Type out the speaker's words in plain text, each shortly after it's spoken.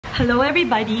Hello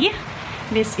everybody,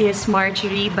 this is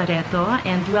Marjorie Barretto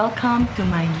and welcome to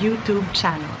my YouTube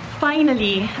channel.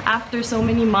 Finally, after so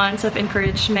many months of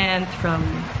encouragement from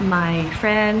my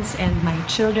friends and my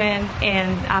children,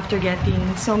 and after getting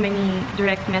so many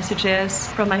direct messages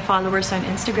from my followers on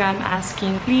Instagram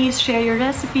asking, please share your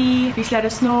recipe, please let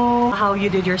us know how you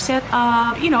did your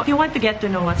setup. You know, you want to get to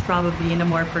know us probably in a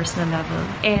more personal level.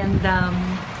 And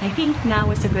I think now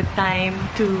is a good time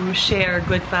to share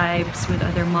good vibes with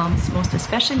other moms, most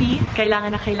especially.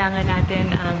 Kailangan na kailangan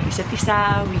natin ang isa't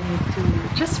isa. We need to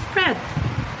just spread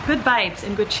good vibes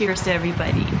and good cheers to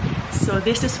everybody. So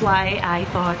this is why I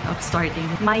thought of starting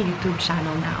my YouTube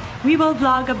channel now. We will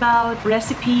vlog about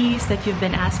recipes that you've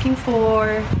been asking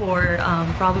for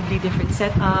probably different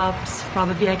setups.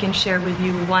 Probably I can share with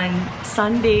you one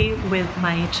Sunday with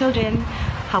my children,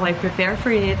 how I prepare for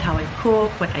it, how I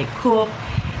cook, what I cook,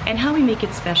 and how we make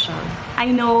it special. I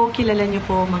know kilala niyo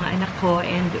po mga anak ko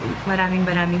and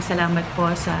maraming salamat po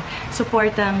sa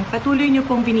suportang patuloy niyo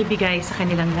pong binibigay sa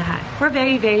kanilang lahat. We're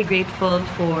very grateful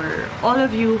for all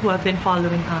of you who have been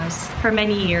following us for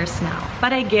many years now.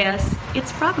 But I guess it's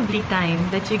probably time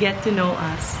that you get to know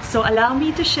us. So allow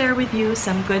me to share with you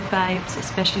some good vibes,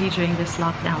 especially during this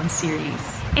lockdown series.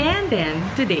 And then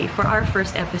today, for our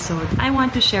first episode, I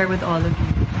want to share with all of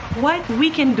you what we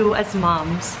can do as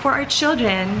moms for our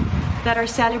children that are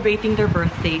celebrating their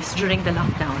birthdays during the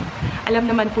lockdown.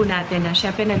 Alam naman po natin na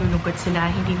syempre nalulungkot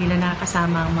sila, hindi nila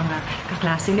nakakasama ang mga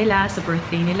kaklase nila sa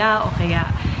birthday nila o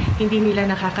kaya hindi nila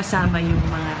nakakasama yung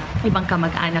mga ibang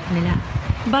kamag-anak nila.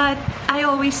 But I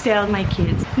always tell my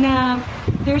kids na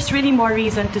there's really more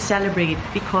reason to celebrate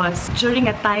because during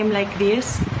a time like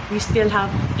this, we still have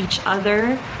each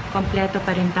other, kompleto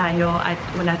pa rin tayo at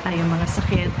wala tayong mga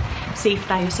sakit, safe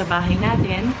tayo sa bahay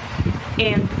natin,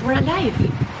 and we're alive.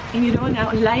 And you know,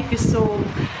 now life is so,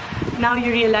 now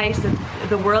you realize that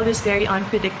the world is very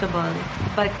unpredictable,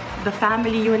 but the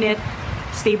family unit,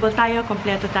 stable tayo,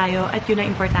 kompleto tayo, at yun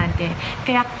ang importante.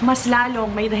 Kaya mas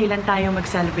lalong may dahilan tayo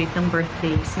mag-celebrate ng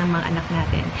birthdays ng mga anak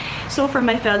natin. So for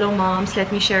my fellow moms, let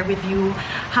me share with you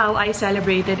how I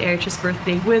celebrated ERICH'S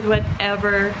birthday with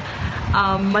whatever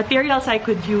materials I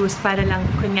could use para lang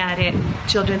kunyari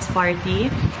children's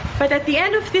party. But at the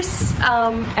end of this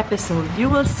episode, you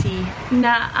will see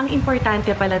na ang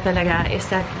importante pala talaga is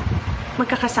that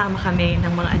magkakasama kami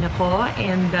ng mga anak ko,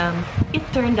 and it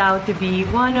turned out to be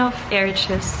one of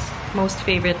ERICH'S most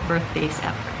favorite birthdays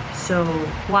ever. So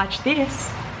watch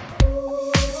this!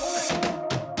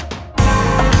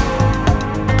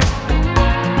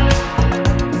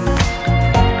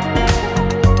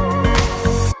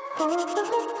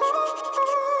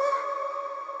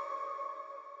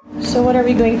 So what are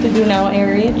we going to do now,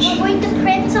 Erich? We're going to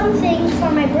print some things for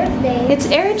my birthday. It's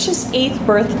Erich's 8th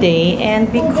birthday,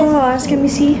 and because, can we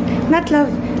see? Not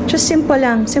love, just simple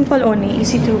lang. Simple only,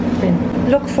 easy to print.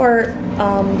 Look for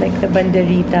like the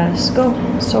banderitas. Go.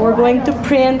 So we're going to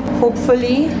print,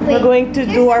 hopefully. We're going to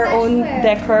do our own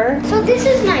decor. So this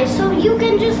is nice. So you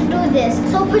can just do this.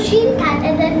 So pushing cat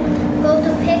and then go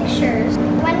to pictures.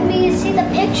 When we see the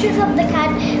pictures of the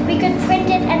cat, we could print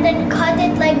it and then cut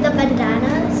it like the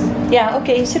bandanas. Yeah,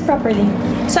 okay, sit properly.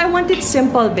 So I want it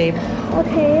simple, babe.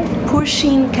 Okay.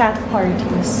 Pushing cat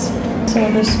parties.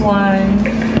 So this one.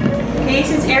 Okay,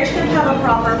 since Erich didn't have a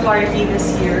proper party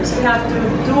this year, so we have to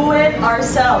do it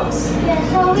ourselves. Yeah,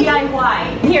 so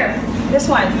DIY. Here, this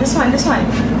one.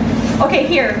 Okay,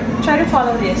 here, try to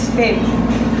follow this, babe.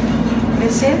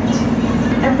 Is it?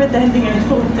 I'm pretending I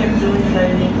know what I'm doing,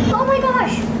 darling. oh my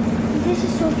gosh, this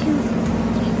is so cute.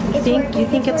 You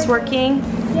think it's working?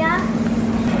 Yeah.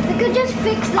 We could just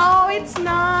fix the. Oh, it's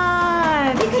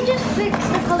not. We could just fix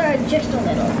the color just a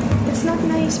little. It's not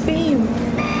nice, babe.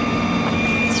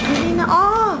 It's really not.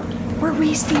 Oh, we're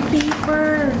wasting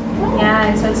paper.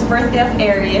 Yeah, so it's birthday of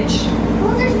Erich.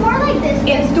 Well, there's more like this.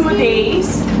 In 2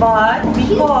 days, but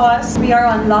because we are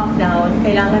on lockdown,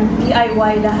 kailangan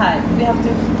DIY lahat. We have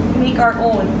to make our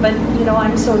own. But you know,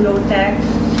 I'm so low tech.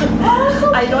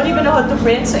 I don't even know how to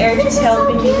print, so Erich is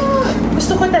helping me.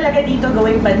 Gusto ko talaga dito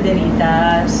gawing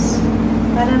banderitas.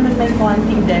 Para naman may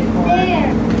konting decor.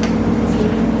 There.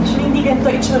 Actually, hindi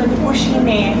ganito itsura ni Pushin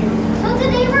eh. So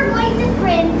today we're going to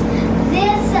print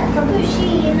this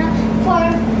pusheen for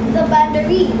the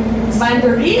banderitas.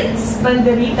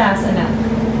 Banderitas, anak.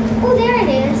 Oh, there it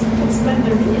is. It's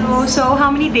banderitas. Oh, so how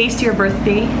many days to your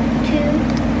birthday?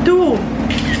 2. 2.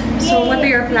 So what are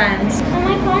your plans? And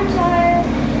my plans are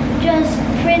just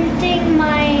printing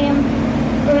my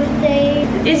birthday.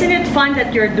 Isn't it fun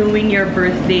that you're doing your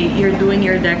birthday, you're doing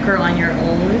your decor on your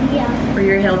own? Yeah. Or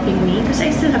you're helping me? Because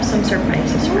I still have some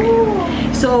surprises for you.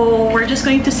 So, we're just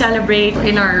going to celebrate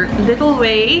in our little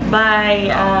way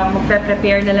by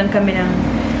magpe-prepare na lang kami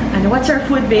ng what's our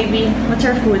food, baby? What's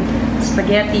our food?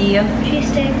 Spaghetti.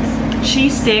 Cheese sticks.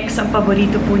 Cheese sticks, ang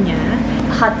paborito po niya.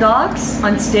 Hot dogs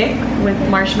on stick with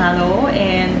marshmallow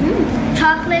and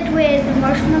chocolate with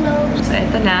marshmallows. So,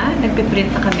 ito na.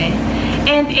 Nagpiprint na kami.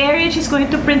 And Erich is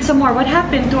going to print some more. What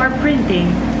happened to our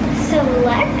printing?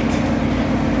 Select.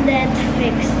 Let's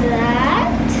fix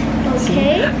that.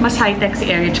 Okay. Mas high-tech si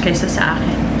Erich kaysa sa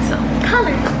akin. So,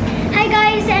 color. Hi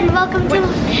guys and welcome to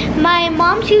my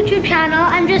mom's YouTube channel.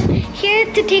 I'm just here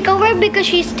to take over because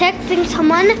she's texting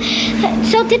someone.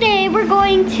 So today we're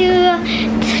going to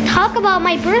talk about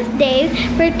my birthday.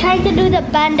 We're trying to do the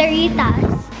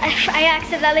banderitas. I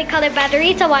accidentally colored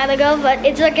banderitas a while ago, but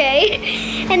it's okay.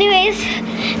 Anyways,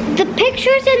 the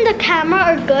pictures in the camera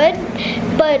are good,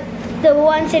 but the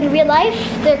ones in real life,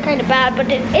 they're kind of bad,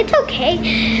 but it's okay.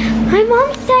 My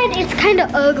mom said it's kind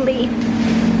of ugly.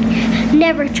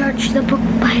 Never judge the book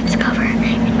by its cover.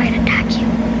 It might attack you.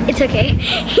 It's okay.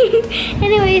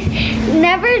 Anyways,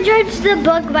 never judge the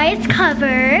book by its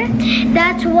cover.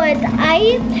 That's what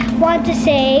I want to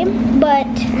say, but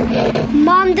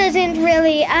Mom doesn't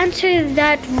really answer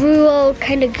that rule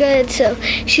kind of good, so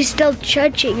she's still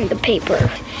judging the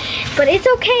paper. But it's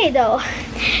okay though.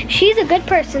 She's a good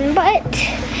person, but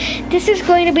this is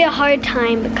going to be a hard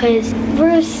time because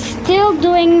we're still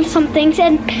doing some things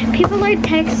and people are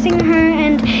texting her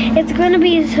and it's going to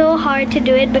be so hard to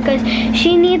do it because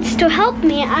she needs to help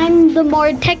me. I'm the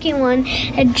more techie one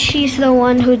and she's the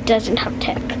one who doesn't have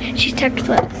tech. She's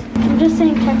techless. I'm just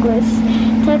saying techless.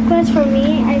 Techless for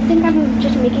me, I think I'm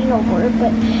just making a word,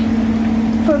 but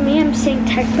for me, I'm saying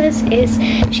techless is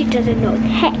she doesn't know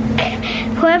tech.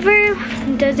 Whoever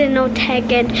doesn't know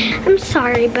tech, and I'm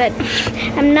sorry, but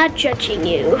I'm not judging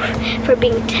you for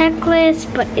being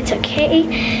techless, but it's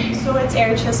okay. So it's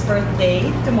Erich's birthday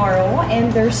tomorrow,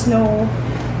 and there's no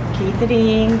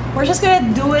catering. We're just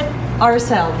gonna do it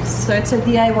ourselves. So it's a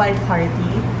DIY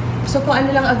party. So kung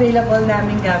ano lang available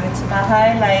namin gamit sa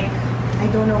bahay, like, I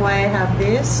don't know why I have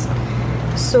this.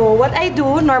 So, what I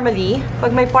do normally,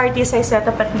 pag may parties, I set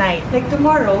up at night. Like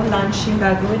tomorrow, lunch yung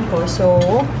gagawin ko. So,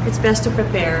 it's best to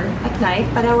prepare at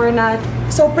night para we're not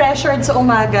so pressured sa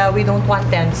umaga. We don't want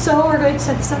them. So, we're going to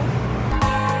set this up.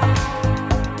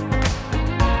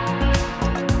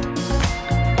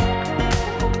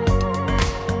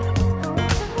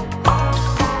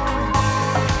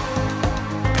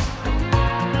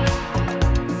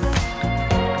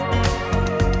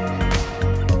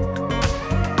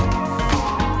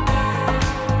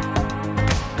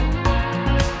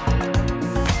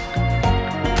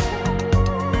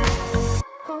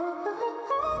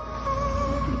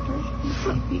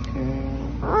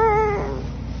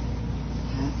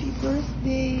 Happy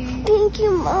birthday. Thank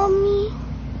you, Mommy.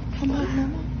 Come on,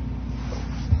 Mama.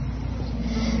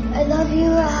 I love you.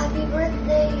 Happy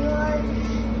birthday. You are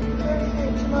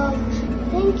perfect, Mom.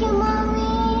 Thank you,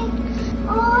 Mommy.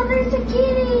 Oh, there's a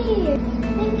kitty.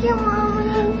 Thank you,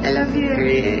 Mommy. I love you,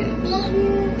 Erich. Love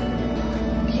you.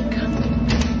 Okay, come.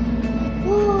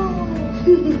 Whoa.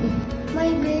 My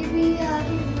baby,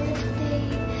 happy birthday.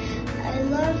 I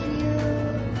love you.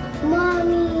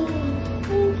 Mommy.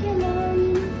 Thank you,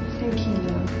 Mommy. Thank you,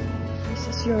 love. This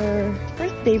is your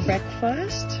birthday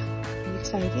breakfast. Are you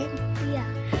excited? Yeah.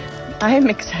 I'm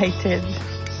excited.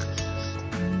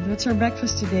 What's our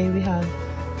breakfast today? We have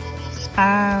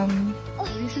spam.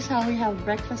 This is how we have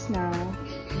breakfast now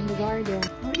in the garden.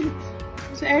 Oh, eat.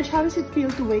 So, Erich, how does it feel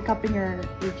to wake up when you're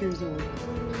 8 years old?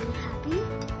 Happy?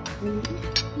 Really?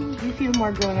 Do you feel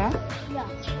more grown up? Yeah.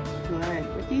 Good.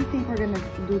 What do you think we're gonna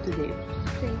do today?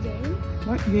 Play game?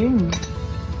 What game?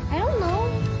 I don't know.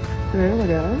 Good, what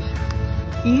else?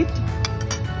 Eat.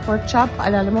 Pork chop.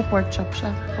 Alala mo, pork chop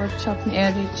siya. Pork chop ni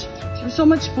Erich. There's so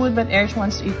much food, but Erich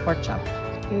wants to eat pork chop.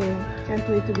 Okay, can't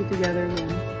wait to be together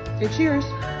again. Okay, cheers.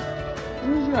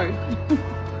 Who's yours?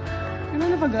 Ano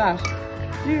na pag-ask?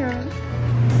 Cheers.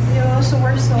 So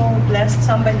we're so blessed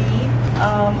somebody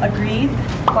agreed.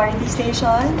 Party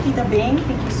station. Tita Bing,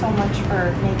 thank you so much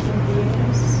for making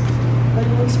these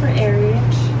balloons for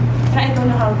Erich. I don't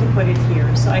know how to put it here,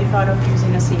 so I thought of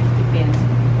using a safety pin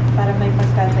para may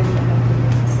pagtatagal ng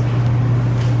balloons.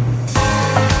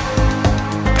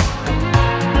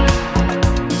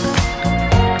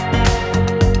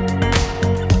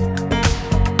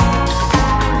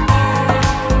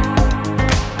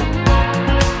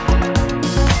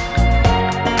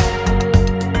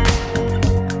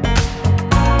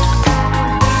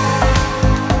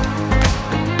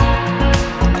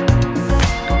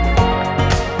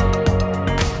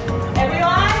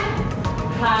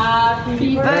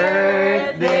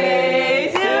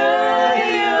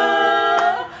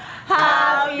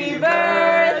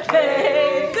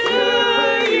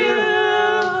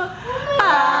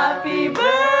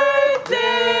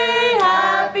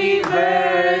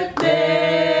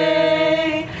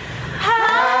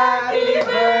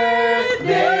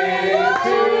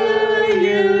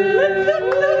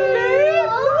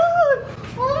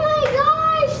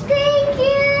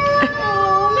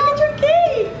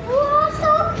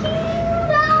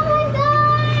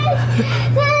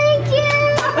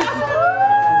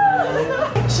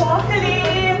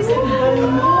 chocolates and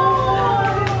balloons.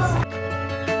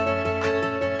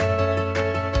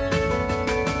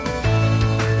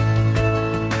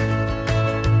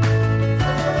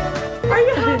 Are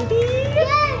you happy?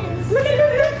 Yes! Look at the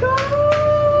go!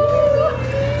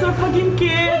 So paging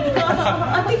kid.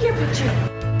 I'll take your picture.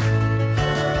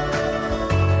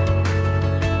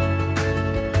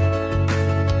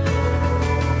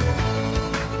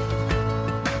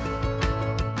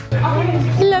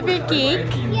 I love your cake.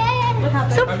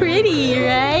 Yes! So pretty,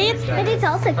 right? But it's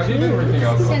also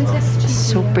cute.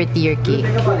 So pretty your cake.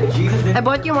 I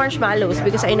bought you marshmallows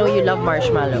because I know you love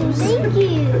marshmallows. Thank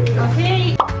you.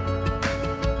 Okay.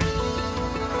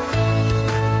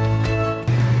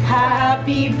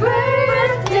 Happy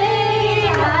birthday,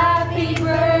 happy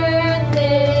birthday,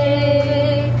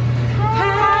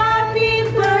 happy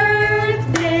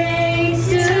birthday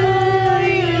to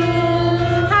you.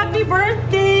 Happy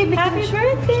birthday, happy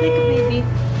birthday, baby.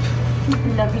 I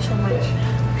love you so much.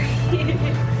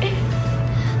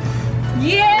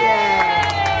 Yay!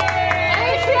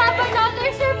 I should have another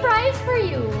surprise for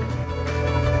you.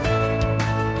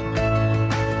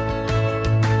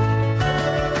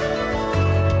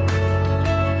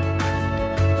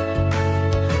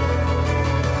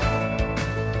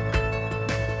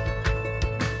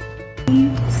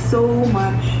 So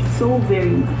much, so very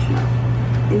much now.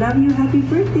 I love you. Happy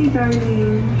birthday,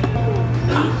 darling.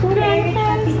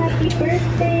 Happy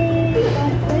birthday.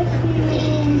 God bless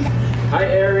you. Hi,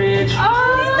 Erich. Oh!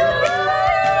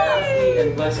 Happy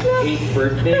and blessed 8th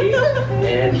birthday.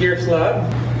 And here's love.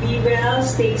 Be well,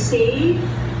 stay safe.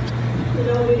 You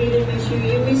know, we really miss you.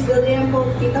 You miss the lamp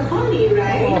of Tita Connie,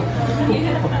 right?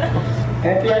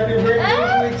 Happy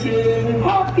birthday, King.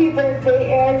 Happy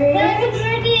birthday, Eric. Happy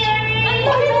birthday,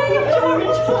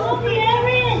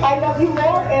 Erin. I love you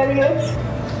more, Eric.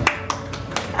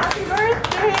 Happy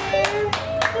birthday!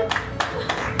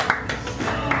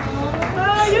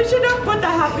 You should have put a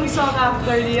happy song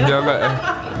after the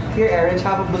Here, Erich,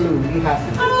 have a balloon. You have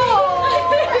to.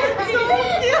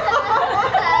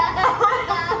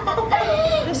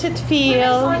 Does it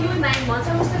feel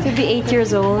to be 8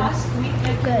 years old?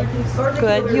 Good.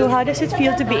 Good. You, how does it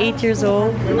feel to be 8 years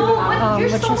old?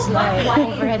 Which is like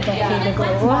over a decade ago.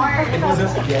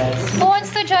 Who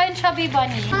wants to join Chubby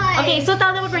Bunny? Okay, so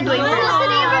tell them what we're doing.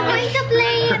 Today we're going to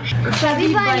play Chubby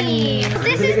Bunny.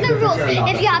 This is the rules.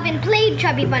 If you haven't played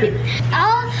Chubby Bunny,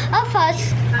 all of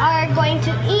us are going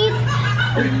to eat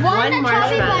one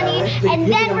Chubby Bunny,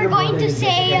 and then we're going to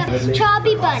say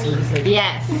Chubby Bunny.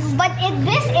 Yes. But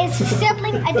this is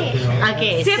sibling edition.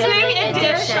 Okay. Sibling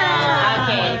edition.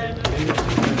 Okay.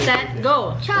 Set,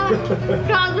 go.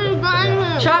 Chubby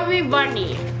Bunny. Chubby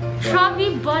Bunny.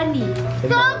 Chubby Bunny.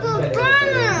 Chubby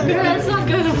Bunny. That's not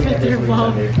gonna fit your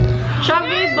mom.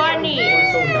 Chubby Bunny.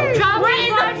 Chubby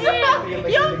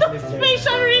Bunny. Yung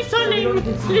spatial reasoning.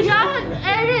 Yan,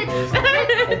 Eric.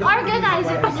 Organize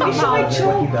it somehow.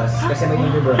 Chubby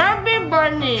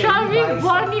Bunny. Chubby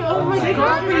Bunny. Oh my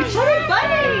God. Chubby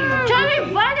Bunny! Chubby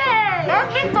Bunny.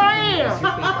 Chubby Bunny.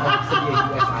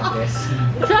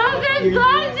 Chubby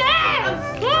Bunny.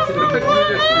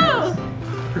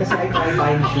 Kasi I try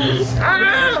buying shoes.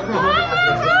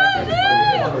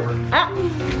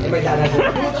 And my dad has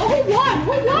Who won?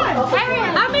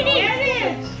 Eric. How many?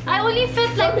 I only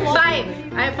fit like one. 5.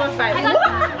 I put 5. I got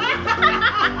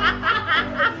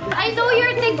I know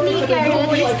your technique,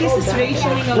 Eric. This is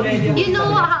rationing already. You know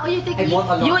how you I technique. bought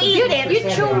a lot. You eat it. You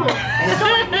chew.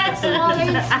 Smaller and smaller.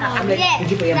 Yes,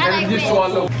 Did you pay that I him?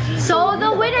 win. So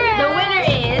the winner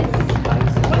is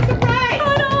What's the prize?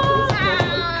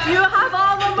 You have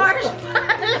all the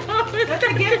marshmallows. That's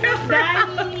a gift of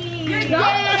Danny!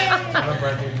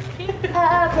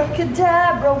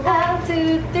 Abracadabra, 1,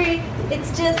 2, 3. It's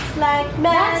just like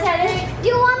magic. Do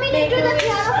you want me to do the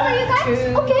piano for you guys?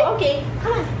 Okay. Okay.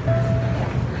 Come on.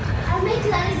 I'll make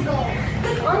let it go.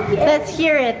 Let's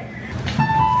hear it.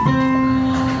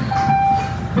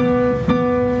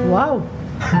 Wow.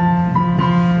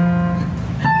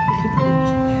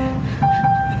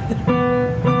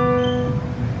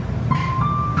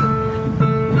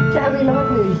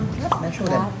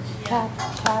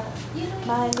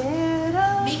 My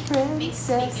little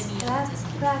princess, clap,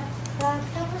 clap, clap.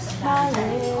 My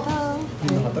little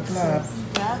princess,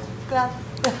 clap, clap.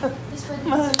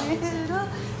 My little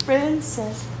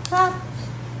princess, clap,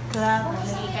 clap,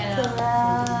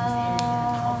 clap.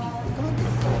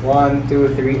 1,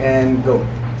 2, 3, and go.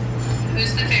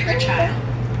 Who's the favorite child?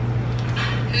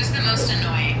 Who's the most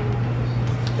annoying?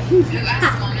 Who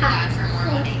asks mom and dad for more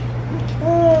money?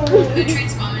 Who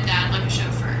treats mom and dad like a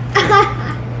chauffeur?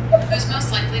 Who's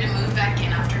most likely to move back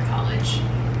in after college?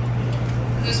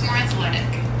 Who's more athletic?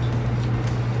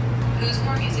 Who's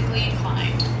more musically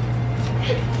inclined?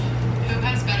 Who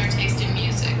has better taste in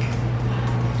music?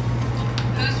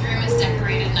 Whose room is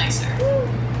decorated nicer?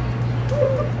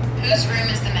 Whose room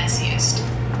is the messiest?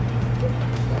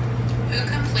 Who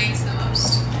complains the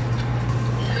most?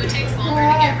 Who takes longer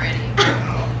to get ready?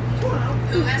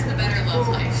 Who has the better love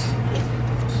life?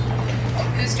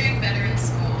 Who's doing better in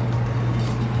school?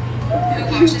 Who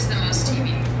watches the most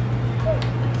TV?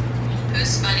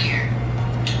 Who's funnier?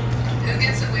 Who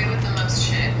gets away with the most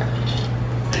shit?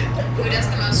 Who does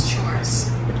the most chores?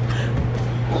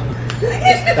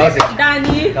 That was it.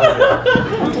 Danny!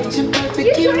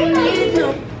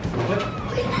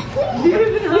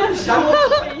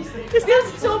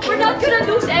 So we're not gonna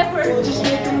lose effort.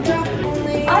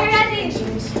 Are you ready?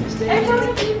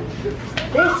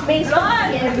 There's space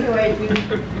everywhere.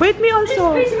 Wait, me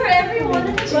also. There's space for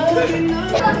everyone.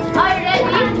 Are you ready?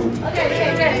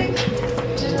 Okay.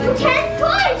 You can't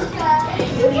push!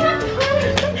 You can't push!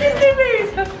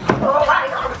 Oh my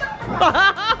god!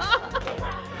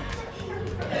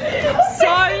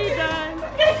 Sorry, Dan.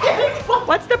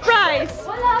 What's the prize?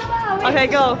 Okay,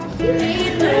 go. You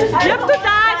have to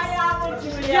dance.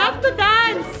 You have to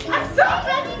dance.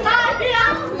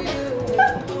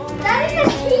 That is a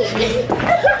cheat!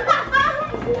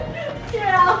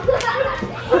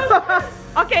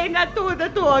 Okay, not two, the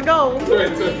two, go.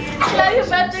 Yeah, you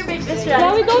better make this right.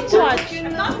 No, we don't watch.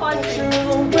 I'm not watching.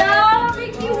 No,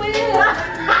 Ricky will.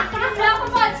 Yeah,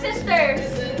 come on, sisters.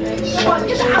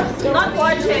 Not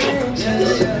watching.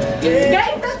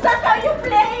 Guys, that's not how you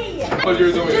play. What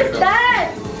you're doing? Just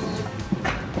dance.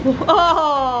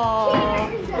 Oh,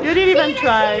 you didn't even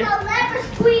try. I'll never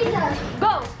squeeze us.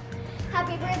 Go.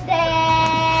 Happy birthday!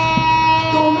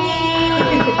 To me.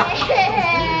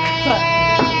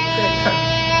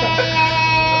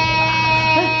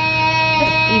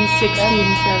 In 16,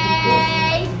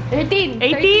 17. 13.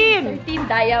 18. 13,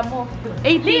 daya mo.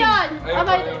 18. Leon! Ayaw, Am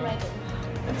I ayaw.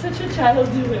 I'm such a child.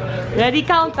 Ready,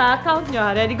 count ha? Count nyo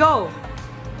ha? Ready, go.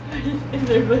 I'm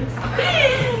nervous.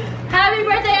 Happy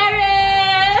birthday,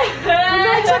 Eric!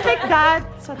 So take that.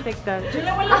 So take that.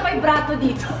 Wala vibrato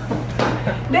dito.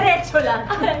 Diretso lang.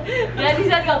 Ready,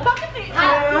 set, go. Bakit eh?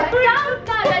 Count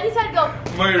na. Ready, set, go.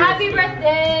 Happy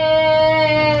birthday!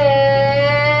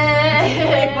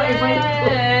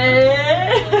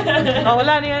 Oh,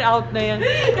 wala na yan. Out na yan.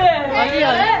 Ano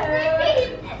yan?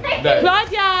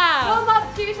 Claudia! Go, Mom.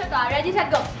 Serious na to. Ready, set,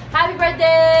 go. Happy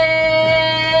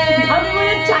birthday! Ano mo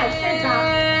yung chances, ha?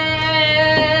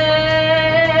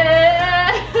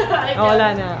 Oh,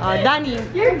 wala na. Danny.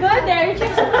 You're good there. You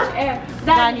took so much air.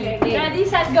 Danny. Ready,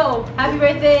 set, go. Happy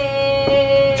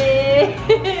birthday!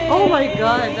 Oh my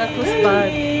god, that was bad.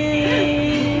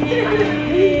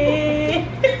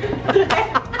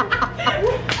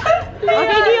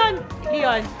 Okay, Leon.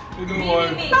 Leon. You do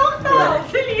one.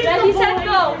 Ready, set,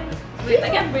 go. Wait, I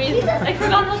can't breathe. I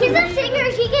forgot how to She's a singer.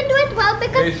 She can do it well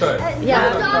because Jason.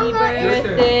 Yeah. Happy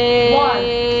birthday. 1,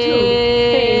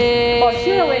 2, 3, 4.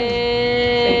 Zero win.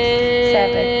 6,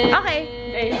 7. Okay.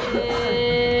 8,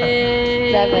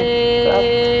 11, 12,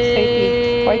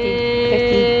 13, 14,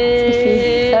 15,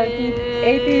 16, 17,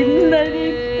 18,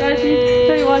 19, 20,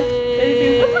 21,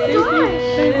 22, 23,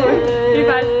 24,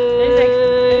 25, 26,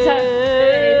 27,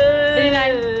 28,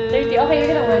 29, 30. Okay, you're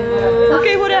gonna win.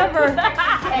 Okay, whatever.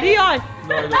 Leon.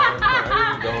 No,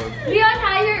 I don't. Leon,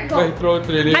 higher. Go. My throat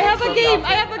really. I have a game.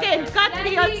 I have a game. Cut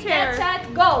Ready, Leon's hair. get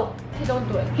set, go. You don't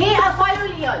do it. Hey, I'll follow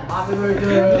Leon. Happy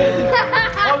birthday.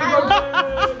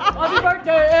 Happy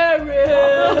birthday, Eric.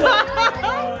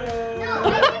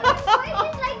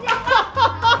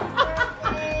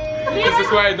 This is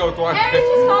why I don't want Eric it.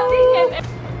 is copying him.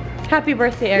 Happy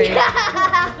birthday, Eric.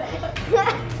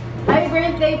 Happy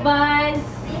birthday, Bun.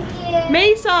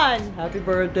 Mason. Happy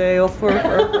birthday. Arf, arf,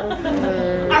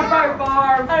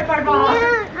 arf. Arf,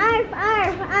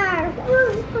 arf, arf.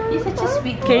 He's such a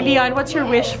sweet boy. Okay, Leon, what's your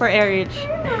wish for Eric?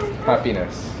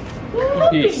 Happiness.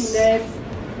 Peace.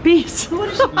 Peace.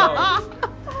 Love.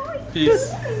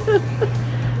 Peace.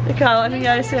 Ikaw, anong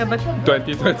nangyari sa'yo? Ba't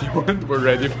 2021, we're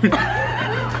ready for it.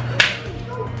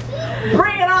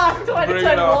 Bring it on, Bring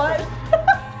it on. 2021.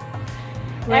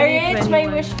 Eric, my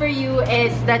wish for you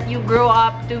is that you grow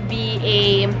up to be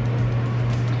a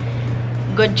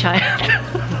good child.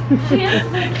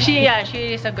 She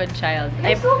is a good child.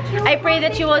 I pray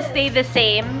that you will stay the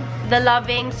same, the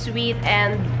loving, sweet,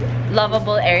 and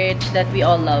lovable Eric that we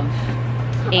all love.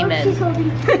 Amen.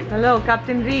 Hello,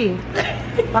 Captain V.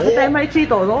 Bakit tayo may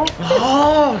chito, no?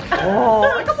 Oh!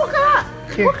 Ikaw mukha!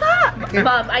 Mukha!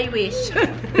 Mom, I wish.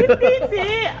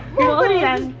 Hindi! Mukha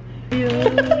yan.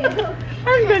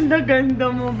 Ang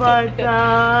ganda-ganda mo, bata.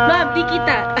 Ma'am, di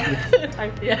kita.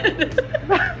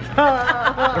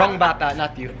 Wrong bata,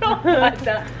 not you.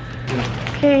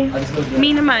 Okay.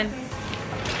 Me naman.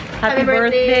 Happy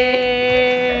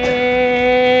birthday!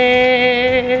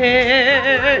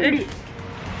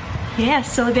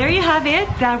 Yes, so there you have it.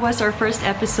 That was our first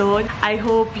episode. I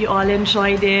hope you all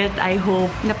enjoyed it. I hope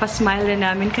napasmile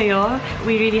na namin kayo.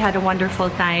 We really had a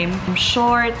wonderful time.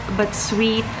 Short but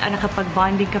sweet.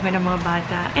 Nakapag-bonding kami ng mga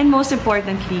bata. And most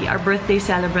importantly, our birthday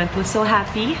celebrant was so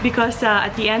happy because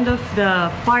at the end of the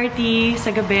party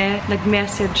sa gabi,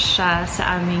 nag-message siya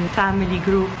sa aming family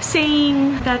group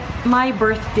saying that my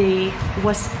birthday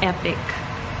was epic.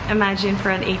 Imagine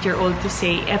for an 8-year-old to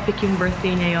say, epic yung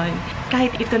birthday niya yun.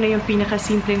 Kahit ito na yung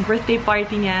pinakasimpleng birthday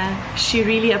party niya, she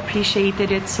really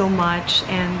appreciated it so much.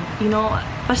 And, you know,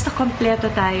 basta kompleto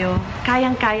tayo,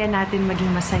 kayang-kaya natin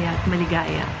maging masaya at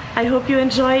maligaya. I hope you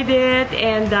enjoyed it,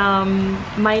 and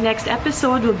my next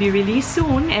episode will be released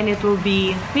soon, and it will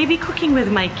be maybe cooking with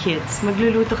my kids.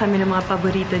 Magluluto kami ng mga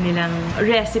paborito nilang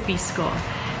recipes ko.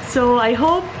 So I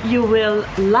hope you will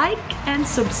like and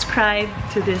subscribe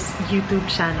to this YouTube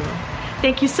channel.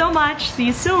 Thank you so much. See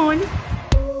you soon.